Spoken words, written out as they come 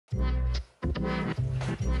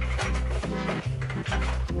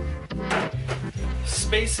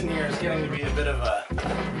Space in here is getting to be a bit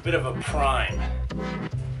of a prime.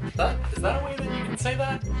 Is that a way that you can say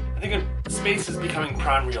that? I think space is becoming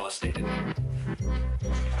prime real estate in here.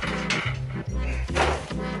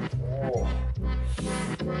 Oh.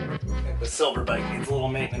 I think the silver bike needs a little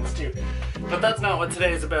maintenance too. But that's not what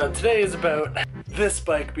today is about. Today is about this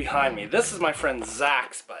bike behind me. This is my friend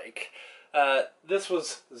Zach's bike. This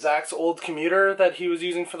was Zach's old commuter that he was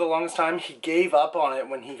using for the longest time. He gave up on it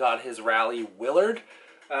when he got his Rally Willard.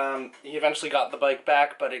 He eventually got the bike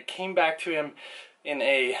back, but it came back to him in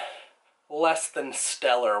a less than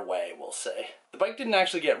stellar way, we'll say. The bike didn't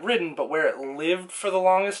actually get ridden, but where it lived for the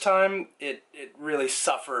longest time, it really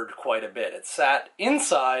suffered quite a bit. It sat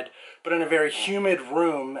inside, but in a very humid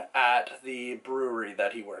room at the brewery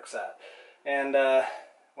that he works at. And,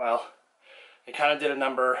 well, it kind of did a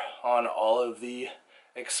number on all of the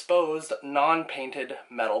exposed, non-painted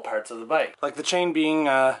metal parts of the bike. Like the chain being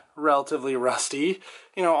relatively rusty,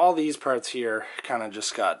 you know, all these parts here kind of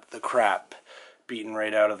just got the crap beaten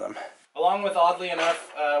right out of them. Along with, oddly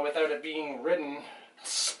enough, without it being ridden,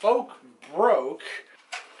 spoke broke,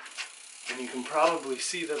 and you can probably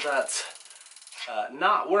see that that's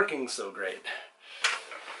not working so great.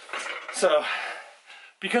 So,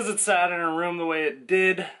 because it sat in a room the way it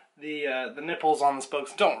did, the nipples on the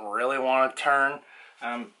spokes don't really want to turn.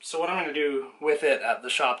 So what I'm going to do with it at the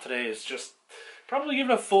shop today is just probably give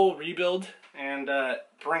it a full rebuild and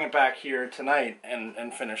bring it back here tonight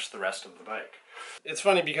and finish the rest of the bike. It's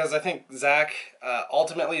funny because I think Zach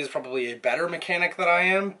ultimately is probably a better mechanic than I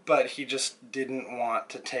am, but he just didn't want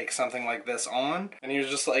to take something like this on. And he was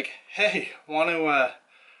just like, hey, want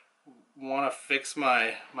to fix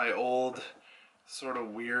my old sort of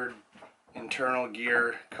weird internal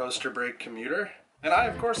gear coaster brake commuter? And I,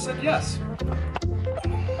 of course, said yes.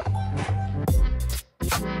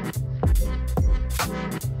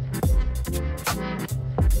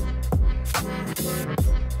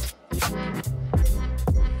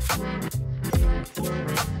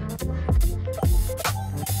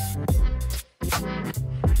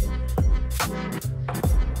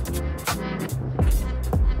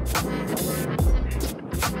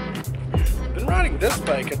 This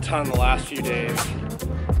bike a ton the last few days.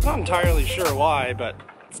 Not entirely sure why, but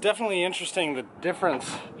it's definitely interesting the difference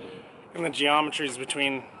in the geometries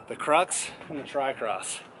between the crux and the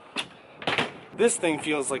tri-cross. This thing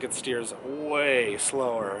feels like it steers way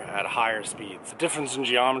slower at higher speeds. The difference in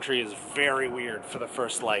geometry is very weird for the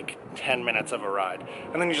first like 10 minutes of a ride,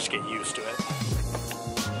 and then you just get used to it.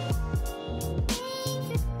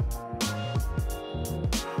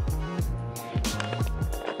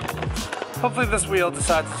 Hopefully this wheel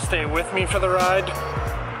decides to stay with me for the ride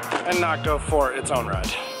and not go for its own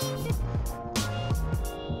ride.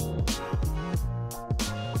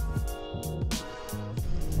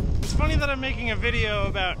 It's funny that I'm making a video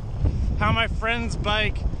about how my friend's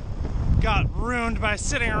bike got ruined by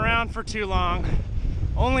sitting around for too long,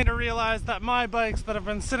 only to realize that my bikes that have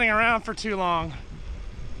been sitting around for too long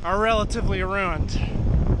are relatively ruined.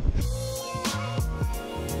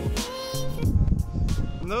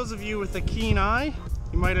 Those of you with a keen eye,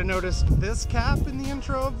 you might have noticed this cap in the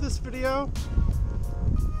intro of this video.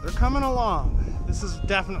 They're coming along. This is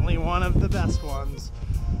definitely one of the best ones,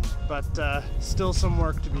 but still some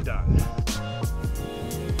work to be done.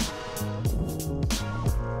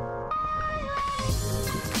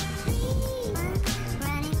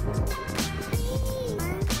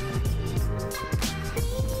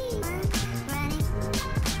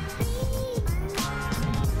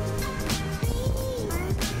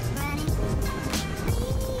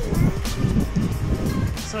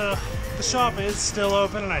 So the shop is still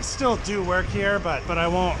open and I still do work here, but I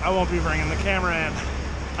won't be bringing the camera in.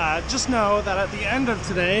 Just know that at the end of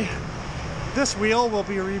today, this wheel will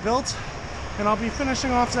be rebuilt and I'll be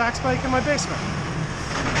finishing off Zach's bike in my basement.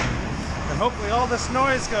 And hopefully all this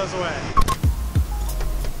noise goes away.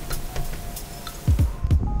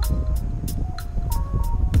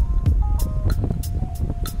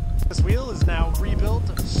 This wheel is now rebuilt,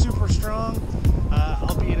 super strong,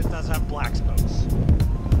 albeit it does have black spokes.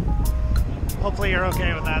 Hopefully you're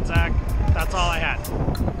okay with that, Zach. That's all I had.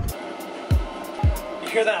 You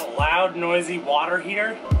hear that loud, noisy water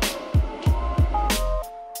heater?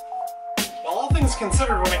 Well, all things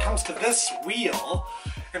considered, when it comes to this wheel,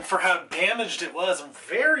 and for how damaged it was, I'm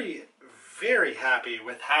very, very happy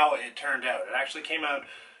with how it turned out. It actually came out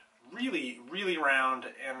really, really round,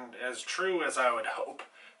 and as true as I would hope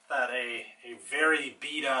that a very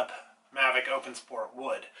beat up Mavic Open Sport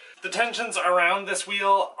would. The tensions around this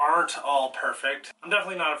wheel aren't all perfect. I'm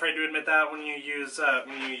definitely not afraid to admit that when you use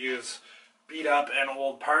beat up and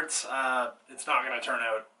old parts, it's not going to turn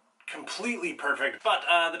out completely perfect, but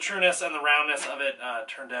the trueness and the roundness of it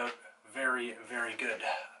turned out very, very good.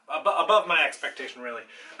 Above my expectation, really.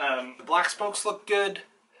 The black spokes look good,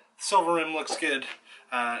 the silver rim looks good,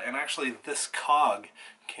 and actually this cog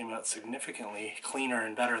came out significantly cleaner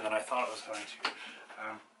and better than I thought it was going to.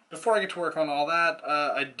 Before I get to work on all that,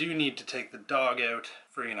 I do need to take the dog out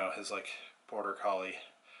for, you know, his like border collie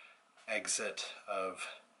exit of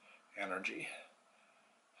energy.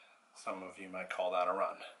 Some of you might call that a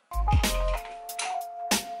run.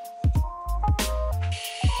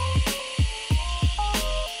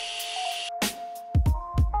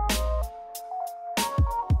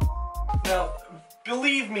 Now,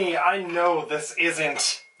 believe me, I know this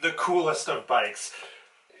isn't the coolest of bikes.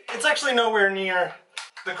 It's actually nowhere near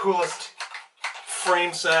the coolest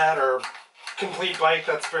frame set or complete bike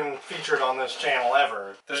that's been featured on this channel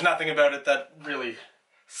ever. There's nothing about it that really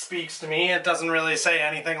speaks to me. It doesn't really say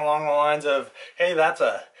anything along the lines of, hey, that's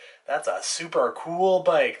a super cool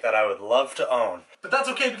bike that I would love to own. But that's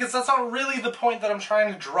okay, because that's not really the point that I'm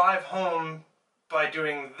trying to drive home by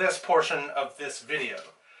doing this portion of this video.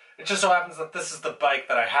 It just so happens that this is the bike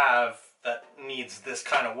that I have that needs this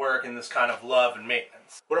kind of work and this kind of love and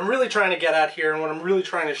maintenance. What I'm really trying to get at here, and what I'm really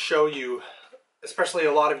trying to show you, especially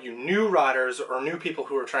a lot of you new riders or new people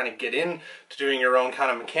who are trying to get into doing your own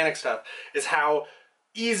kind of mechanic stuff, is how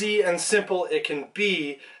easy and simple it can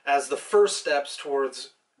be as the first steps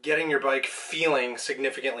towards getting your bike feeling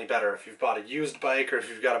significantly better. If you've bought a used bike, or if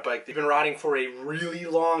you've got a bike that you've been riding for a really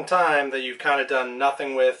long time that you've kind of done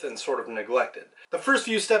nothing with and sort of neglected. The first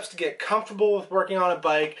few steps to get comfortable with working on a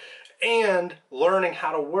bike and learning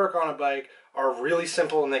how to work on a bike are really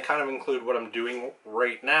simple, and they kind of include what I'm doing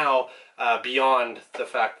right now, beyond the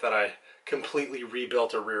fact that I completely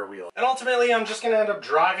rebuilt a rear wheel. And ultimately I'm just going to end up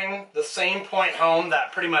driving the same point home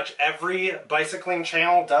that pretty much every bicycling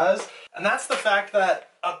channel does, and that's the fact that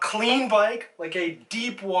a clean bike, like a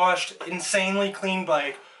deep washed, insanely clean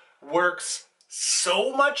bike, works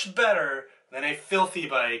so much better than a filthy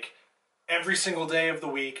bike every single day of the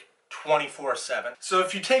week, 24/7. So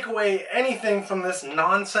if you take away anything from this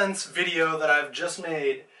nonsense video that I've just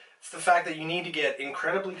made, it's the fact that you need to get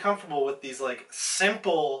incredibly comfortable with these like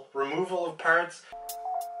simple removal of parts.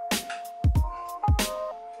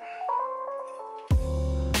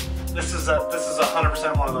 This is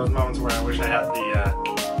 100% one of those moments where I wish I had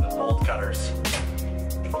the bolt cutters.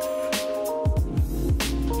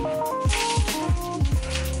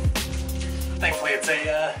 Thankfully,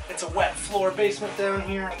 it's a wet floor basement down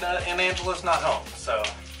here, and Angela's not home, so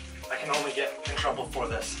I can only get in trouble for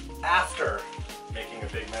this after making a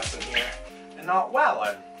big mess in here, and not while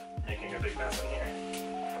I'm making a big mess in here.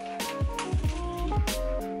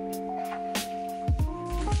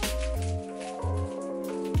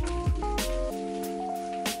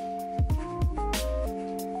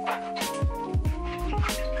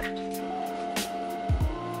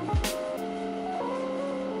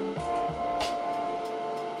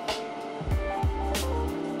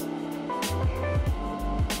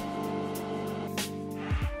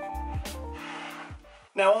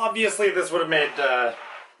 Now obviously this would have made a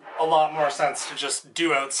lot more sense to just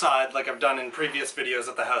do outside like I've done in previous videos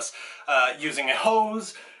at the house, using a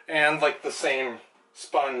hose and like the same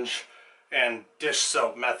sponge and dish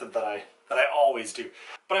soap method that I always do.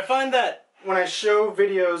 But I find that when I show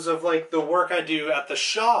videos of like the work I do at the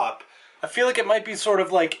shop, I feel like it might be sort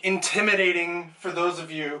of like intimidating for those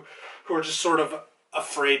of you who are just sort of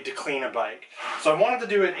afraid to clean a bike. So I wanted to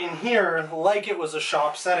do it in here like it was a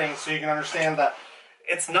shop setting, so you can understand that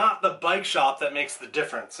it's not the bike shop that makes the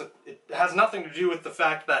difference. It has nothing to do with the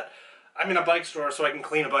fact that I'm in a bike store so I can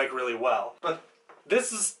clean a bike really well. But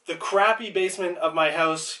this is the crappy basement of my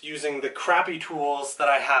house using the crappy tools that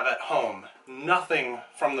I have at home. Nothing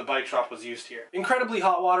from the bike shop was used here. Incredibly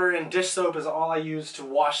hot water and dish soap is all I use to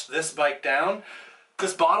wash this bike down.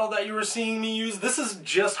 This bottle that you were seeing me use, this is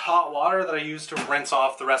just hot water that I used to rinse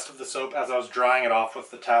off the rest of the soap as I was drying it off with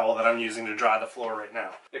the towel that I'm using to dry the floor right now.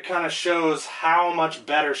 It kind of shows how much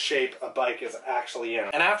better shape a bike is actually in.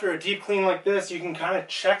 And after a deep clean like this, you can kind of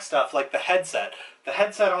check stuff like the headset. The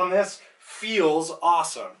headset on this feels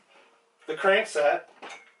awesome. The crankset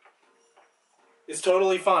is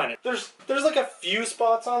totally fine. There's like a few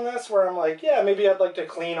spots on this where I'm like, yeah, maybe I'd like to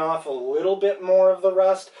clean off a little bit more of the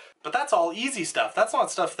rust. But that's all easy stuff. That's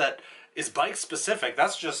not stuff that is bike specific.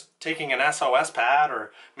 That's just taking an SOS pad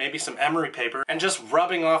or maybe some emery paper and just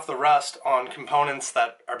rubbing off the rust on components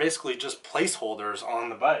that are basically just placeholders on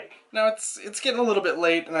the bike. Now it's getting a little bit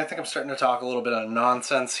late, and I think I'm starting to talk a little bit of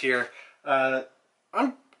nonsense here.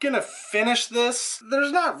 I'm gonna finish this.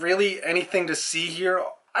 There's not really anything to see here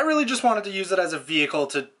I really just wanted to use it as a vehicle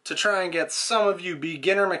to try and get some of you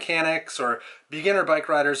beginner mechanics or beginner bike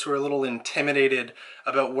riders who are a little intimidated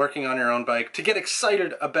about working on your own bike to get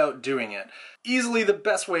excited about doing it. Easily the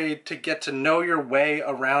best way to get to know your way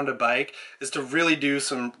around a bike is to really do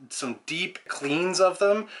some deep cleans of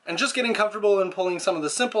them and just getting comfortable in pulling some of the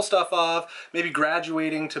simple stuff off, maybe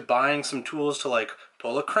graduating to buying some tools to like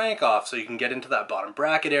pull a crank off so you can get into that bottom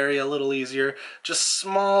bracket area a little easier. Just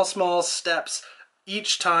small steps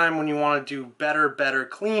each time when you want to do better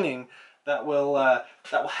cleaning that will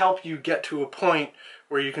help you get to a point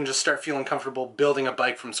where you can just start feeling comfortable building a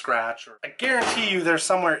bike from scratch. I guarantee you there's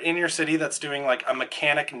somewhere in your city that's doing like a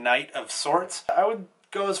mechanic night of sorts. I would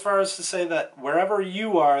go as far as to say that wherever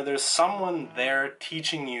you are, there's someone there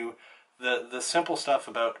teaching you the simple stuff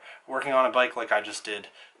about working on a bike like I just did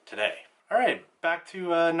today. Alright, back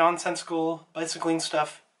to nonsensical bicycling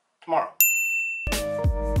stuff tomorrow.